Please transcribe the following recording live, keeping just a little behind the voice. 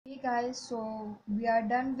Guys, so we are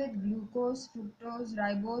done with glucose, fructose,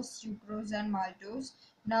 ribose, sucrose and maltose.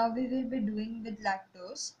 Now we will be doing with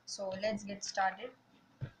lactose. So let's get started.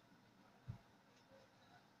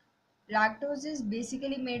 Lactose is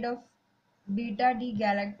basically made of beta D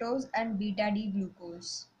galactose and beta D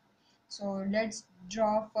glucose. So let's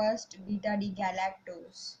draw first beta D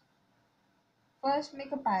galactose. First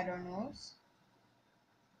make a pyranose.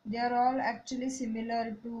 They are all actually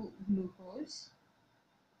similar to glucose,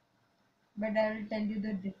 but I will tell you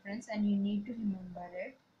the difference and you need to remember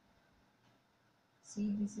it.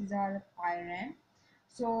 See, this is our pyran.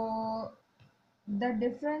 So the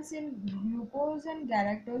difference in glucose and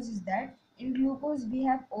galactose is that in glucose we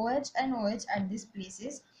have OH and OH at these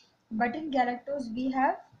places, but in galactose we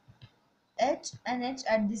have H and H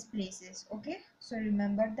at these places. Okay, so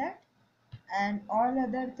remember that, and all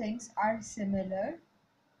other things are similar.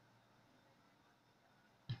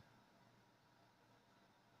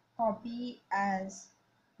 Copy as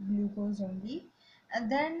glucose only.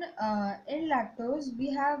 And then in lactose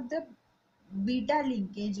we have the beta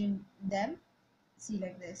linkage in them. See,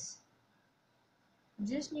 like this.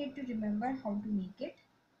 Just need to remember how to make it.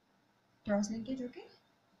 Cross linkage. Okay,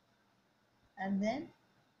 and then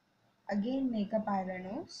again make a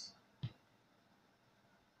pyranose.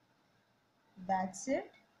 That's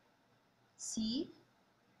it. See,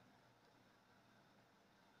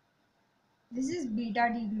 this is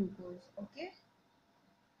beta D glucose. Okay,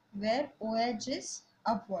 where OH is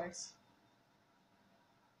upwards.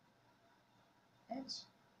 H.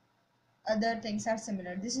 Other things are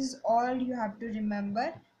similar. This is all you have to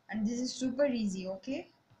remember, and this is super easy. Okay,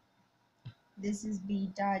 this is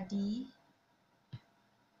beta D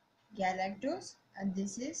galactose and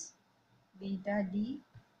this is beta D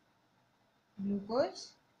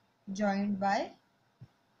glucose joined by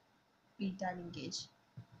beta linkage.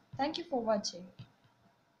 Thank you for watching.